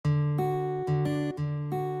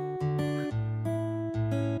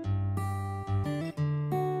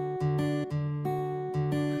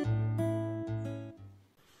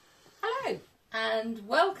and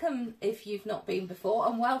welcome if you've not been before,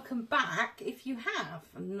 and welcome back if you have,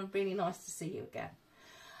 and really nice to see you again.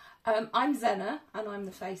 I'm Zena and I'm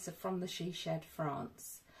the face of From the SheShed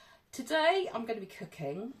France. Today I'm going to be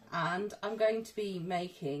cooking and I'm going to be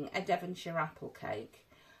making a Devonshire apple cake.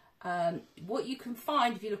 What you can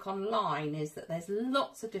find if you look online is that there's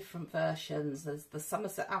lots of different versions. There's the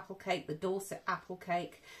Somerset apple cake, the Dorset apple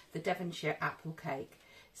cake, the Devonshire apple cake.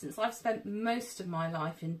 Since I've spent most of my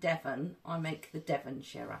life in Devon, I make the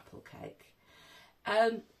Devonshire apple cake.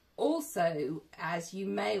 Also, as you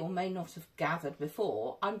may or may not have gathered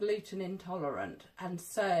before, I'm gluten intolerant, and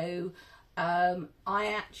so I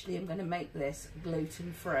actually am going to make this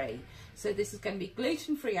gluten-free. So this is going to be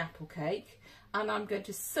gluten-free apple cake, and I'm going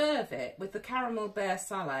to serve it with the caramel Beurre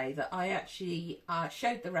Salé that I actually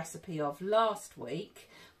showed the recipe of last week,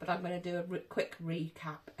 but I'm going to do a quick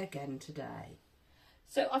recap again today.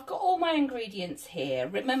 So I've got all my ingredients here.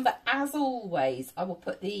 Remember, as always, I will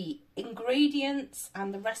put the ingredients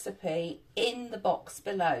and the recipe in the box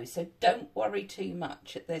below, so don't worry too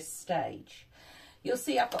much at this stage. You'll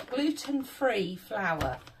see I've got gluten-free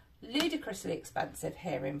flour, ludicrously expensive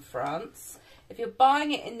here in France. If you're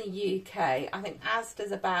buying it in the UK, I think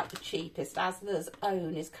Asda's about the cheapest. Asda's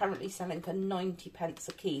own is currently selling for 90p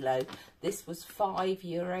a kilo. This was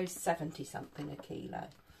 €5.70 something a kilo.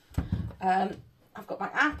 I've got my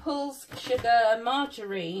apples, sugar,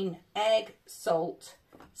 margarine, egg, salt,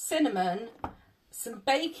 cinnamon, some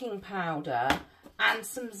baking powder and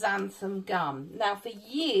some xanthan gum. Now for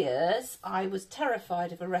years I was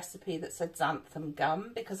terrified of a recipe that said xanthan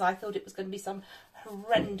gum because I thought it was going to be some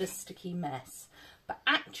horrendous sticky mess. But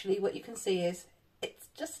actually what you can see is it's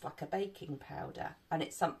just like a baking powder and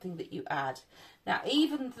it's something that you add. Now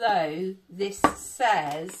even though this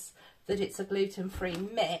says that it's a gluten-free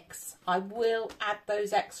mix, I will add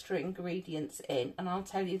those extra ingredients in, and I'll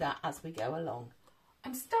tell you that as we go along.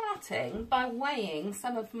 I'm starting by weighing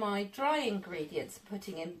some of my dry ingredients and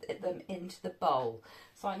putting them into the bowl.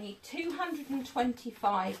 So I need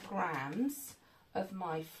 225 grams of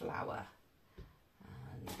my flour.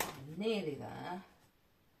 And I'm nearly there.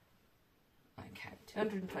 Okay,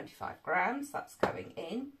 225 grams, that's going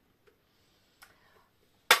in.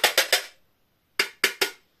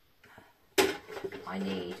 I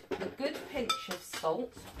need a good pinch of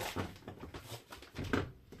salt,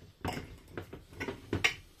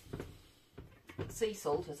 sea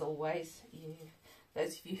salt as always.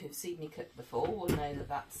 Those of you who've seen me cook before will know that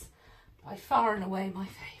that's by far and away my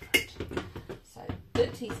favourite. So,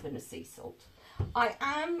 good teaspoon of sea salt. I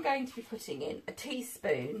am going to be putting in a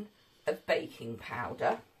teaspoon of baking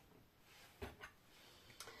powder.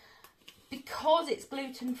 Because it's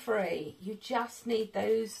gluten-free, you just need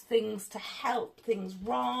those things to help things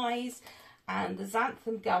rise, and the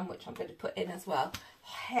xanthan gum, which I'm going to put in as well,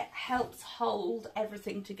 helps hold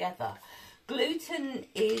everything together. Gluten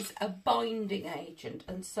is a binding agent,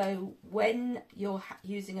 and so when you're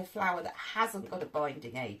using a flour that hasn't got a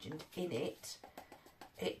binding agent in it,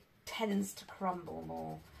 it tends to crumble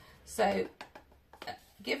more. So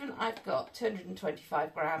given I've got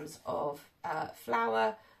 225 grams of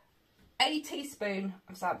flour, a teaspoon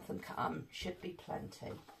of xanthan gum should be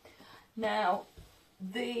plenty. Now,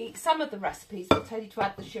 some of the recipes will tell you to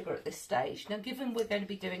add the sugar at this stage. Now, given we're going to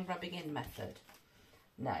be doing rubbing in method,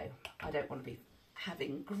 no, I don't want to be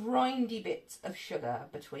having grindy bits of sugar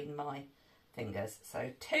between my fingers.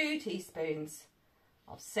 So 2 teaspoons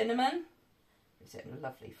of cinnamon, gives it a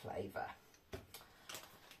lovely flavour.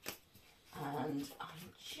 And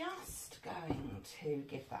I'm just going to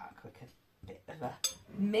give that a quick bit of a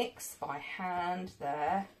mix by hand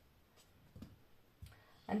there.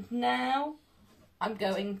 And now I'm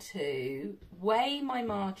going to weigh my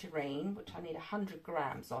margarine, which I need 100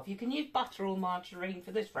 grams of. You can use butter or margarine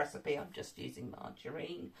for this recipe. I'm just using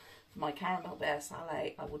margarine. For my caramel Beurre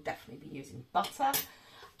Salé, I will definitely be using butter.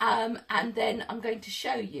 And then I'm going to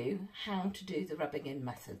show you how to do the rubbing in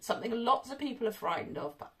method. Something lots of people are frightened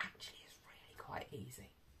of, but actually is really quite easy.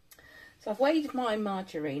 So I've weighed my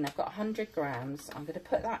margarine, I've got 100 grams. I'm going to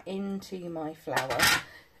put that into my flour.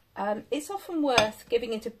 It's often worth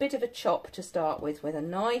giving it a bit of a chop to start with a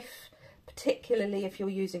knife, particularly if you're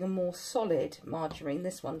using a more solid margarine.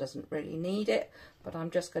 This one doesn't really need it, but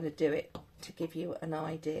I'm just going to do it to give you an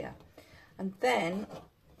idea. And then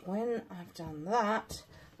when I've done that,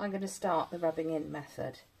 I'm going to start the rubbing in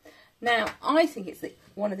method. Now, I think it's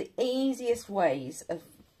one of the easiest ways of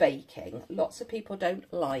baking. Lots of people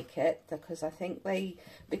don't like it because I think they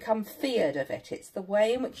become feared of it. It's the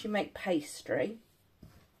way in which you make pastry.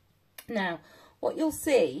 Now, what you'll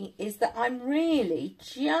see is that I'm really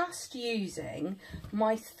just using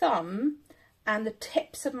my thumb and the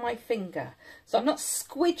tips of my finger. So I'm not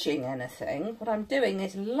squidging anything. What I'm doing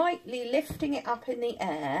is lightly lifting it up in the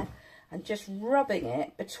air and just rubbing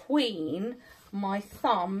it between my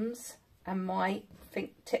thumbs and my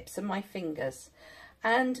tips of my fingers.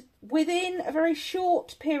 And within a very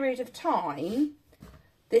short period of time,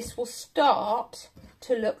 this will start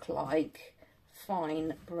to look like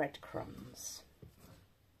fine breadcrumbs.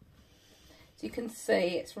 So you can see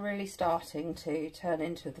it's really starting to turn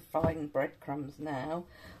into the fine breadcrumbs now.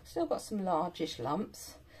 Still got some largish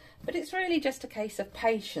lumps, but it's really just a case of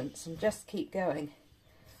patience and just keep going.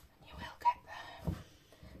 You will get there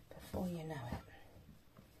before you know it.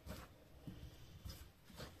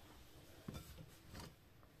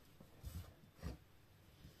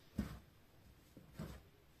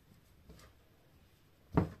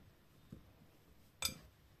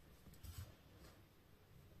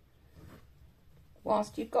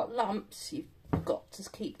 Whilst you've got lumps, you've got to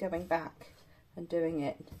keep going back and doing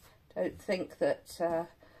it. Don't think that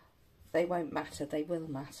they won't matter. They will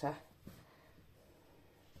matter.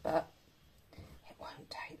 But it won't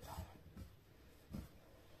take long.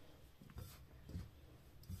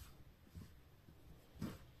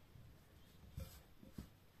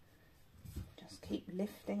 Just keep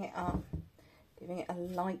lifting it up, giving it a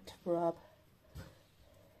light rub.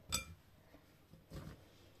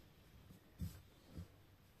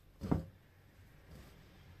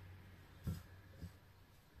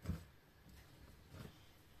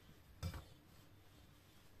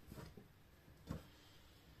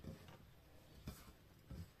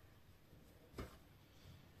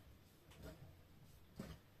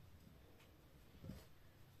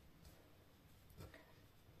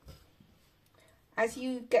 As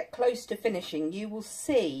you get close to finishing, you will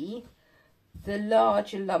see the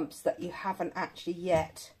larger lumps that you haven't actually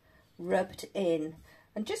yet rubbed in.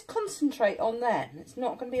 And just concentrate on them. It's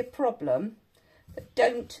not going to be a problem, but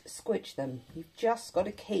don't squidge them. You've just got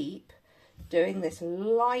to keep doing this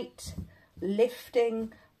light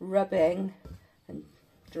lifting, rubbing and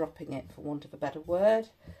dropping it, for want of a better word.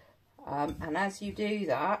 And as you do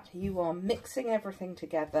that, you are mixing everything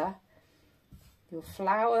together. Your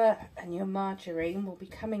flour and your margarine will be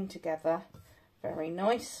coming together very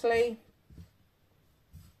nicely,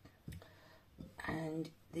 and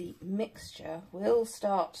the mixture will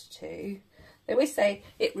start to, they always say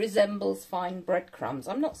it resembles fine breadcrumbs.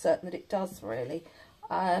 I'm not certain that it does really.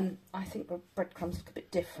 I think breadcrumbs look a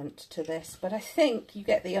bit different to this, but I think you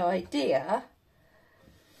get the idea.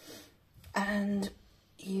 And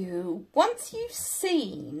once you've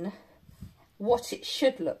seen what it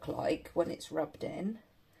should look like when it's rubbed in,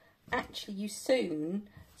 actually you soon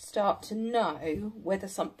start to know whether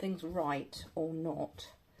something's right or not.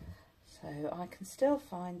 So I can still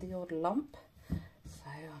find the odd lump, so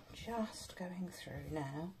I'm just going through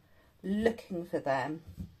now looking for them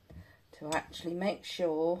to actually make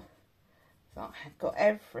sure that I've got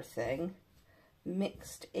everything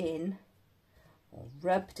mixed in or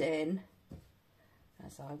rubbed in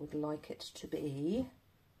as I would like it to be.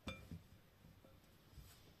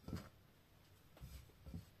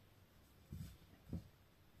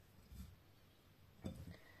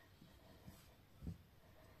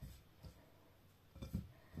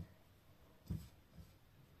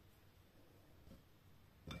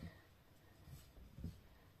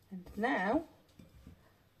 And now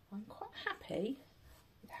I'm quite happy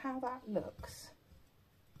with how that looks.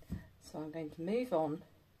 So I'm going to move on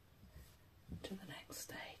to the next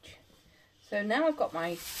stage. So now I've got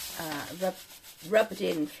my rubbed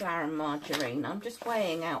in flour and margarine. I'm just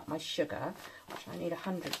weighing out my sugar, which I need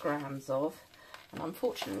 100 grams of. And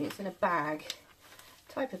unfortunately it's in a bag,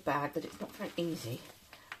 type of bag that it's not very easy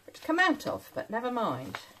for it to come out of, but never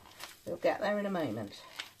mind. We'll get there in a moment.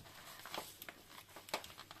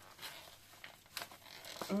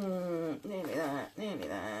 Nearly there, nearly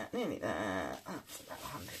there, nearly there. That's about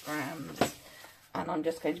 100 grams. And I'm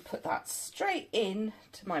just going to put that straight in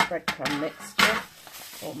to my breadcrumb mixture,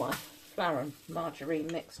 or my flour and margarine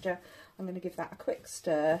mixture. I'm going to give that a quick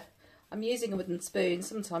stir. I'm using a wooden spoon.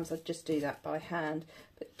 Sometimes I just do that by hand.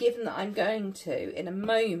 But given that I'm going to, in a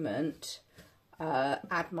moment,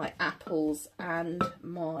 add my apples and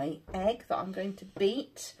my egg that I'm going to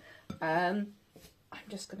beat, I'm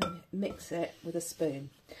just going to mix it with a spoon.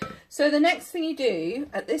 So the next thing you do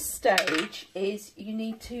at this stage is you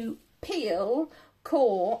need to peel,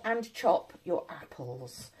 core and chop your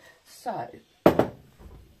apples. So I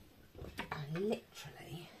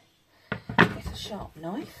literally get a sharp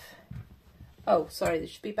knife. Oh, sorry, there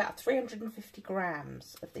should be about 350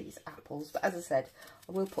 grams of these apples. But as I said,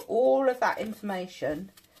 I will put all of that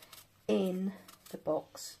information in the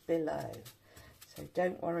box below. so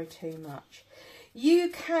don't worry too much. You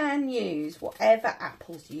can use whatever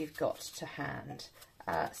apples you've got to hand.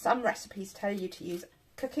 Some recipes tell you to use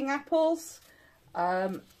cooking apples.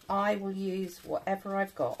 I will use whatever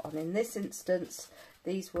I've got, and in this instance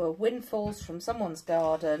these were windfalls from someone's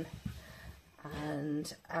garden,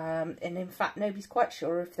 and in fact nobody's quite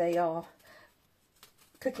sure if they are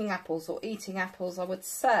cooking apples or eating apples. I would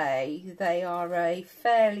say they are a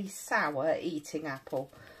fairly sour eating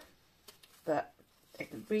apple, but it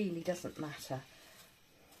really doesn't matter.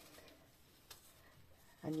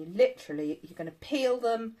 And you're going to peel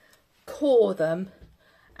them, core them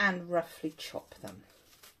and roughly chop them.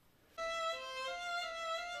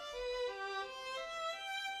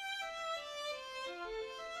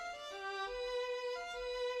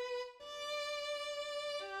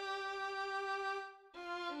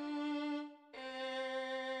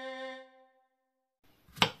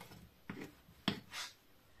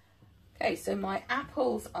 Okay, so my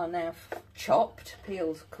apples are now chopped,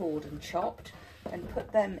 peeled, cored and chopped, and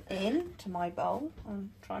put them into my bowl.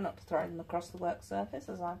 And try not to throw them across the work surface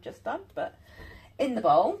as I've just done, but in the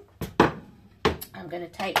bowl I'm going to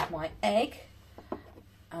take my egg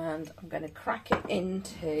and I'm going to crack it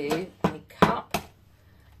into a cup,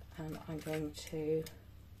 and I'm going to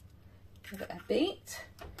give it a beat.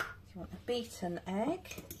 You want a beaten egg.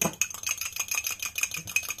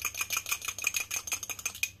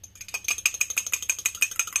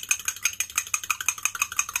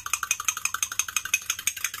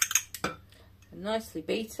 Nicely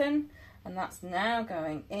beaten, and that's now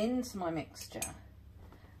going into my mixture,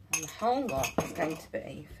 and the whole lot is going to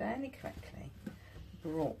be fairly quickly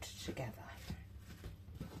brought together.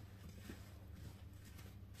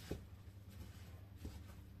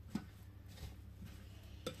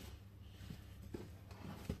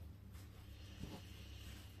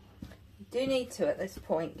 You do need to, at this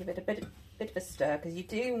point, give it a bit of a stir, because you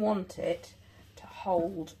do want it to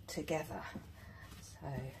hold together. So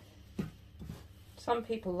some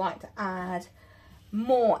people like to add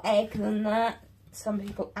more egg than that. Some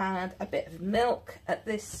people add a bit of milk at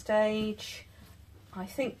this stage. I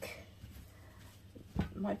think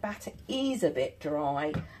my batter is a bit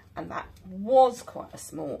dry, and that was quite a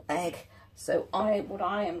small egg. So what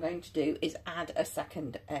I am going to do is add a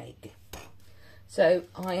second egg. So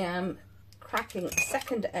I am cracking a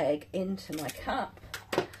second egg into my cup.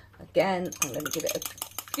 Again, I'm going to give it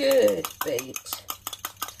a good beat.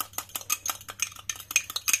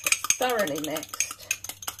 Thoroughly mixed,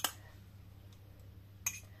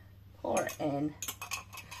 pour it in,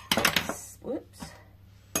 whoops,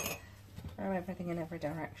 throw everything in every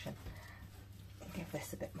direction, give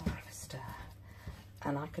this a bit more of a stir,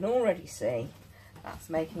 and I can already see that's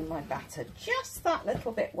making my batter just that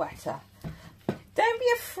little bit wetter. Don't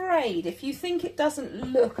be afraid if you think it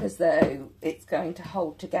doesn't look as though it's going to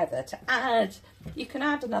hold together to add. You can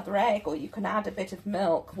add another egg, or you can add a bit of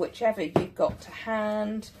milk, whichever you've got to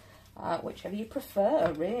hand. Whichever you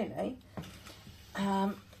prefer, really.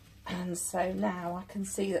 And so now I can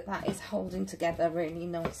see that that is holding together really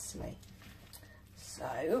nicely.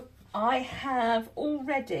 So I have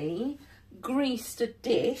already greased a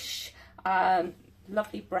dish,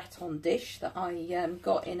 lovely Breton dish that I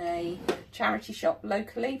got in a charity shop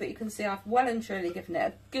locally, but you can see I've well and truly given it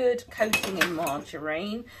a good coating in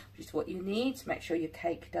margarine, which is what you need to make sure your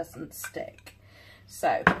cake doesn't stick.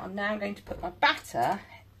 So I'm now going to put my batter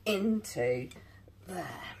into there.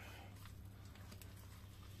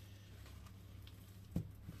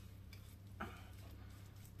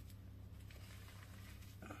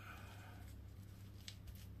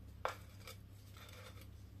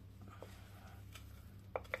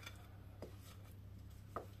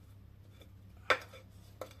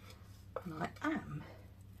 And I am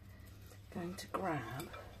going to grab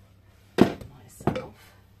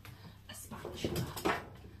myself a spatula,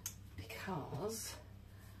 because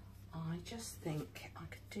I just think I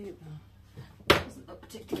could do one. It doesn't look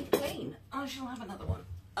particularly clean. I shall have another one.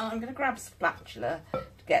 I'm going to grab a spatula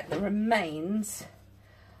to get the remains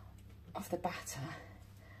of the batter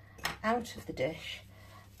out of the dish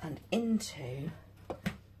and into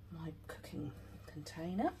my cooking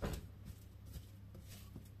container.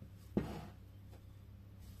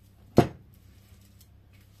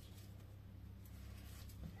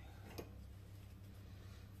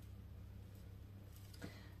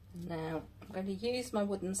 Now I'm going to use my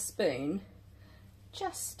wooden spoon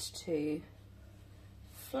just to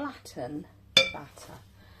flatten the batter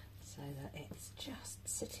so that it's just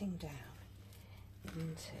sitting down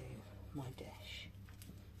into my dish.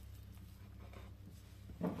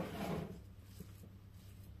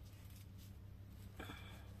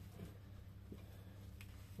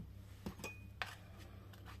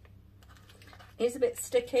 is a bit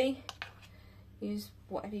sticky, use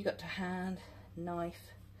whatever you got to hand, knife,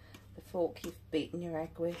 the fork you've beaten your egg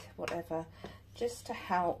with, whatever, just to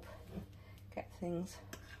help get things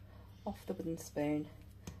off the wooden spoon,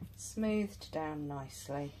 smoothed down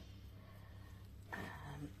nicely.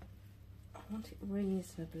 I want it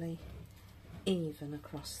reasonably even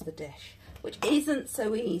across the dish, which isn't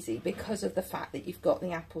so easy because of the fact that you've got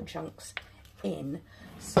the apple chunks in.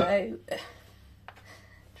 So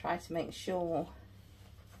try to make sure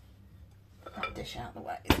that dish out of the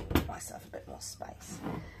way, give myself a bit more space.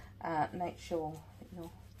 Make sure that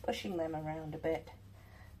you're pushing them around a bit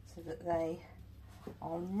so that they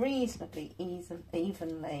are reasonably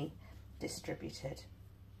evenly distributed.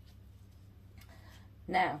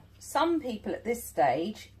 Now, some people at this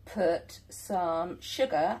stage put some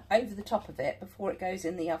sugar over the top of it before it goes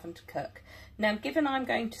in the oven to cook. Now, given I'm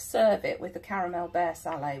going to serve it with the caramel Beurre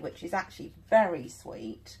Salé, which is actually very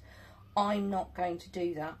sweet, I'm not going to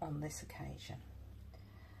do that on this occasion.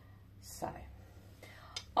 So,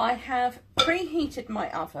 I have preheated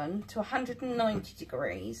my oven to 190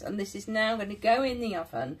 degrees, and this is now going to go in the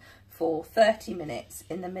oven for 30 minutes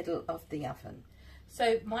in the middle of the oven.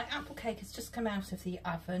 So my apple cake has just come out of the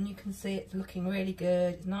oven. You can see it's looking really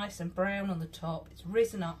good. It's nice and brown on the top. It's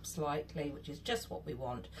risen up slightly, which is just what we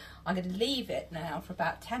want. I'm going to leave it now for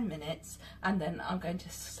about 10 minutes, and then I'm going to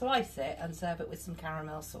slice it and serve it with some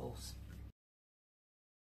caramel sauce.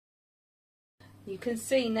 You can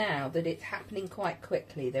see now that it's happening quite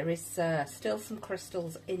quickly. There is still some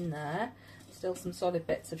crystals in there, still some solid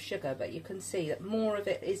bits of sugar, but you can see that more of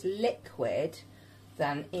it is liquid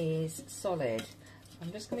than is solid.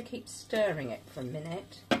 I'm just going to keep stirring it for a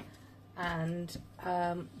minute, and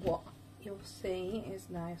what you'll see is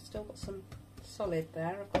now I've still got some solid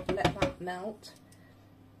there. I've got to let that melt,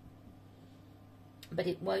 but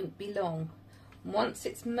it won't be long. Once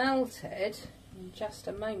it's melted, in just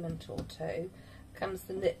a moment or two, comes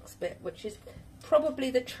the next bit, which is probably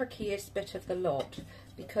the trickiest bit of the lot,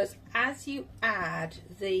 because as you add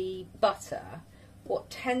the butter, what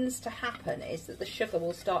tends to happen is that the sugar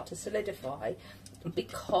will start to solidify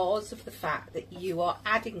because of the fact that you are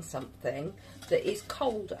adding something that is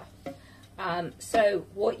colder. So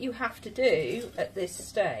what you have to do at this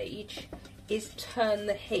stage is turn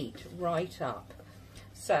the heat right up.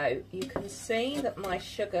 So you can see that my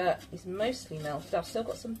sugar is mostly melted. I've still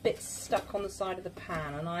got some bits stuck on the side of the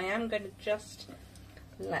pan, and I am going to just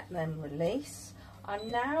let them release. I'm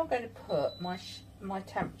now going to put my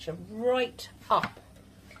temperature right up,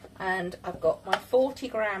 and I've got my 40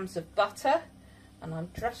 grams of butter, and I'm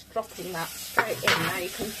just dropping that straight in. Now you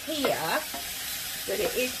can hear that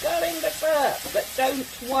it is going to burp, but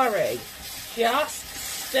don't worry, just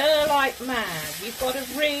stir like mad. You've got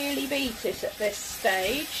to really beat it at this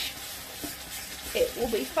stage. It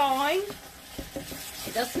will be fine.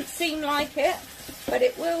 It doesn't seem like it, but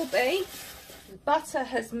it will be. The butter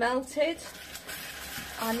has melted.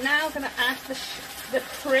 I'm now going to add the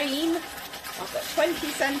cream. I've got 20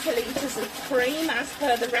 centilitres of cream as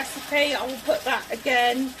per the recipe. I will put that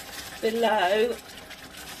again below.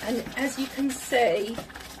 And as you can see,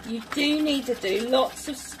 you do need to do lots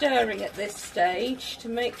of stirring at this stage to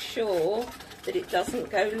make sure that it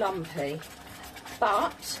doesn't go lumpy.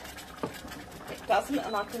 But it doesn't,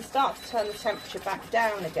 and I can start to turn the temperature back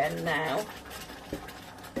down again now.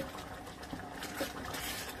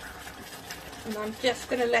 And I'm just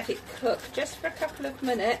going to let it cook just for a couple of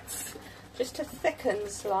minutes, just to thicken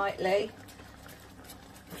slightly.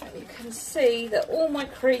 And you can see that all my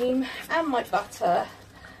cream and my butter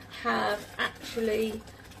have actually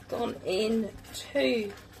gone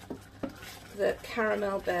into the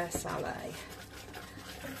caramel Beurre Salé,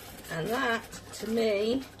 and that to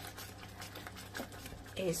me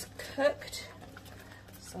is cooked.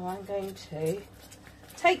 So I'm going to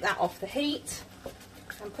take that off the heat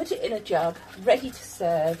and put it in a jug ready to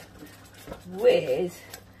serve with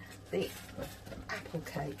the apple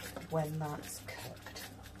cake when that's cooked.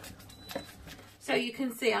 So you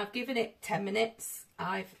can see I've given it 10 minutes.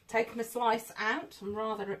 I've taken a slice out. I'm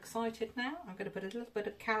rather excited now. I'm going to put a little bit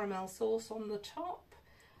of caramel sauce on the top,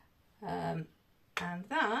 and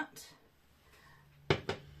that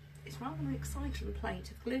is rather an exciting plate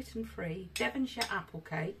of gluten-free Devonshire apple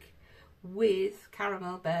cake with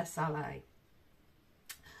caramel Beurre Salé.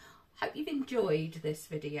 Hope you've enjoyed this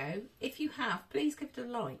video. If you have, please give it a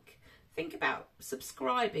like. Think about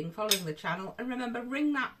subscribing, following the channel, and remember,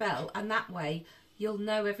 ring that bell, and that way you'll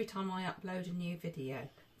know every time I upload a new video.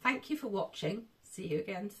 Thank you for watching. See you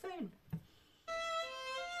again soon.